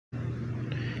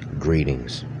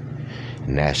Greetings.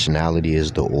 Nationality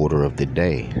is the order of the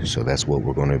day, so that's what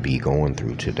we're going to be going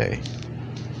through today.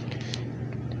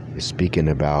 It's speaking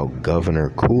about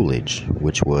Governor Coolidge,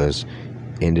 which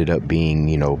ended up being,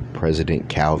 President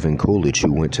Calvin Coolidge,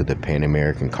 who went to the Pan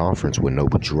American Conference when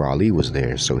Noble Drew Ali was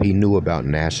there. So he knew about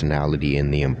nationality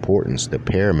and the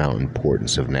paramount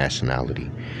importance of nationality.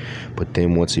 But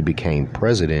then once he became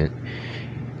president,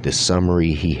 the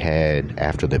summary he had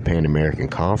after the Pan American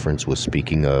Conference was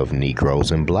speaking of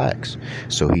Negroes and blacks.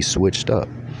 So he switched up.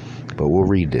 But we'll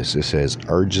read this. It says,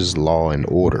 urges law and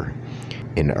order.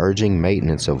 In urging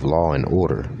maintenance of law and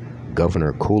order,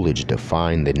 Governor Coolidge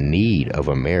defined the need of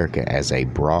America as a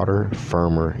broader,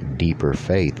 firmer, deeper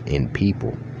faith in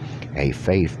people, a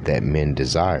faith that men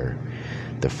desire.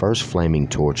 The first flaming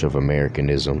torch of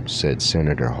Americanism, said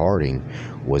Senator Harding,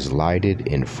 was lighted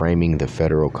in framing the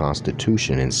federal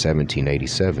Constitution in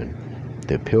 1787.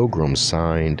 The Pilgrims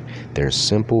signed their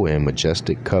simple and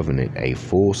majestic covenant a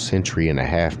full century and a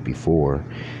half before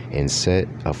and set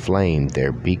aflame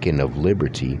their beacon of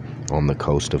liberty on the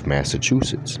coast of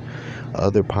Massachusetts.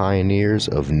 Other pioneers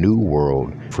of New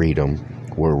World freedom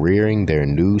were rearing their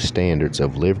new standards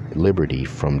of liberty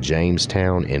from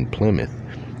Jamestown and Plymouth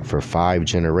for 5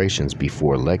 generations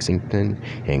before Lexington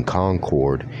and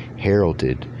Concord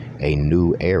heralded a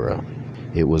new era.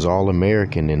 It was all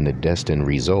American in the destined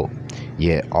result,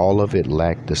 yet all of it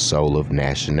lacked the soul of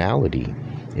nationality.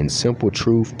 In simple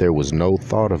truth, there was no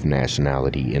thought of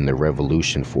nationality in the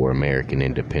revolution for American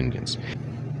independence.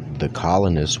 The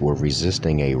colonists were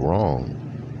resisting a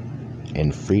wrong,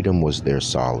 and freedom was their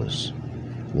solace.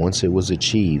 Once it was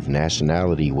achieved,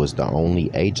 nationality was the only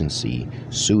agency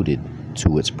suited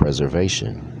to its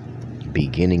preservation.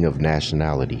 Beginning of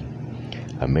nationality.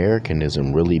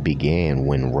 Americanism really began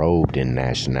when robed in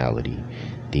nationality.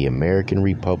 The American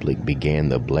Republic began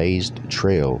the blazed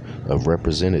trail of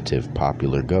representative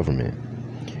popular government.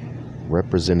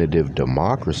 Representative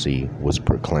democracy was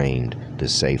proclaimed the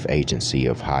safe agency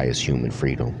of highest human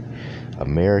freedom.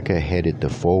 America headed the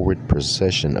forward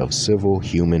procession of civil,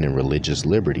 human, and religious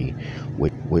liberty,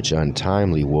 which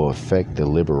untimely will affect the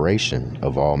liberation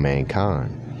of all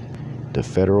mankind. The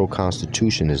federal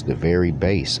Constitution is the very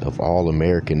base of all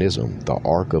Americanism, the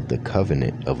Ark of the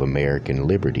Covenant of American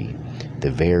liberty,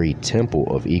 the very temple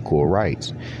of equal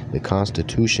rights. The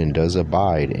Constitution does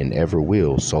abide and ever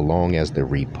will so long as the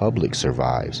Republic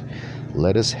survives.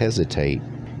 Let us hesitate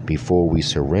before we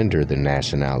surrender the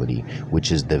nationality,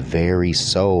 which is the very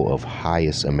soul of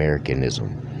highest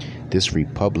Americanism. This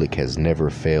republic has never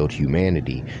failed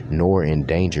humanity, nor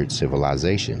endangered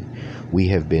civilization. We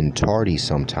have been tardy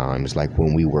sometimes, like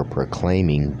when we were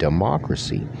proclaiming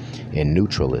democracy and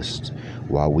neutralists,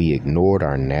 while we ignored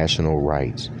our national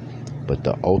rights. But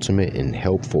the ultimate and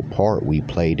helpful part we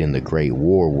played in the Great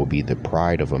War will be the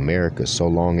pride of America so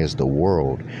long as the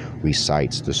world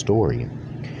recites the story.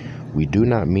 We do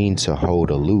not mean to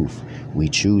hold aloof. We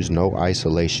choose no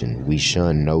isolation. We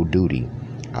shun no duty.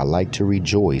 I like to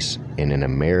rejoice in an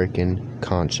American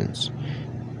conscience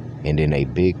and in a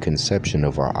big conception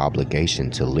of our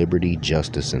obligation to liberty,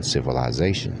 justice, and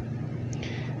civilization.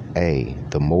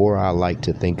 The more I like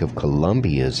to think of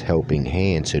Columbia's helping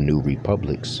hand to new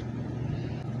republics,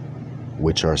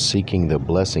 which are seeking the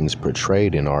blessings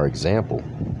portrayed in our example.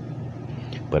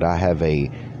 But I have a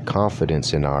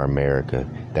confidence in our America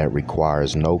that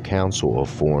requires no counsel of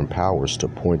foreign powers to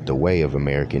point the way of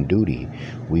American duty.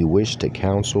 We wish to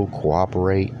counsel,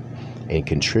 cooperate, and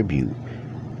contribute,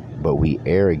 but we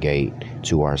arrogate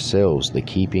to ourselves the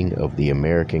keeping of the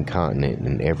American continent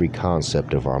and every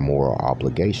concept of our moral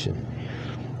obligation.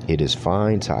 It is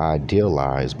fine to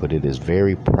idealize, but it is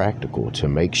very practical to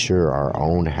make sure our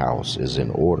own house is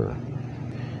in order.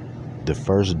 The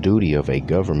first duty of a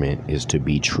government is to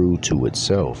be true to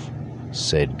itself,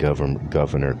 said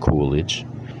Governor Coolidge.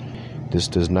 This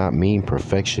does not mean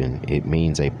perfection. It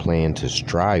means a plan to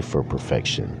strive for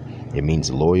perfection. It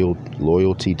means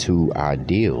loyalty to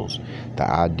ideals. The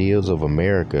ideals of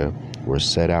America were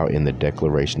set out in the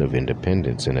Declaration of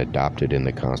Independence and adopted in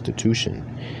the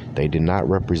Constitution. They did not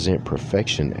represent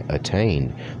perfection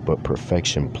attained, but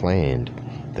perfection planned.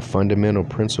 The fundamental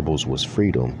principles was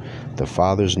freedom. The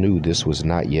fathers knew this was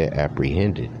not yet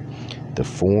apprehended.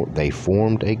 They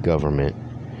formed a government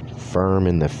firm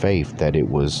in the faith that it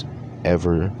was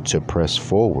ever to press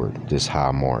forward this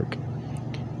high mark.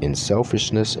 In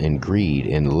selfishness and greed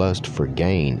and lust for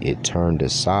gain, it turned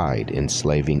aside,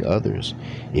 enslaving others.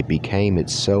 It became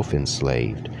itself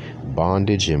enslaved.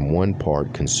 Bondage in one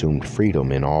part consumed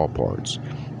freedom in all parts.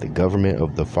 The government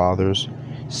of the fathers,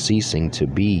 ceasing to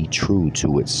be true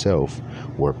to itself,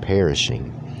 were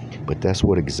perishing. But that's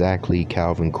what exactly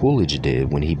Calvin Coolidge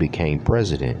did when he became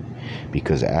president.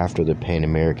 Because after the Pan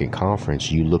American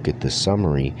Conference, you look at the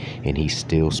summary and he's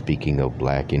still speaking of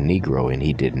black and Negro, and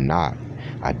he did not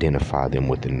identify them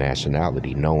with the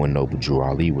nationality, knowing Noble Drew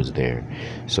Ali was there.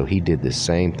 So he did the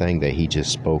same thing that he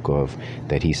just spoke of,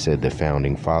 that he said the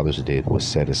founding fathers did, was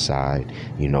set aside,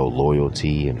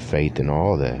 loyalty and faith and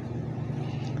all that.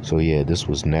 So yeah, this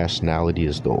was Nationality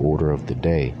is the Order of the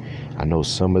Day. I know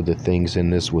some of the things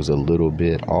in this was a little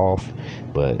bit off,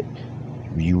 but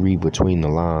you read between the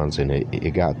lines and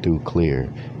it got through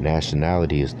clear.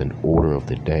 Nationality is the order of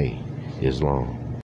the day. Islam.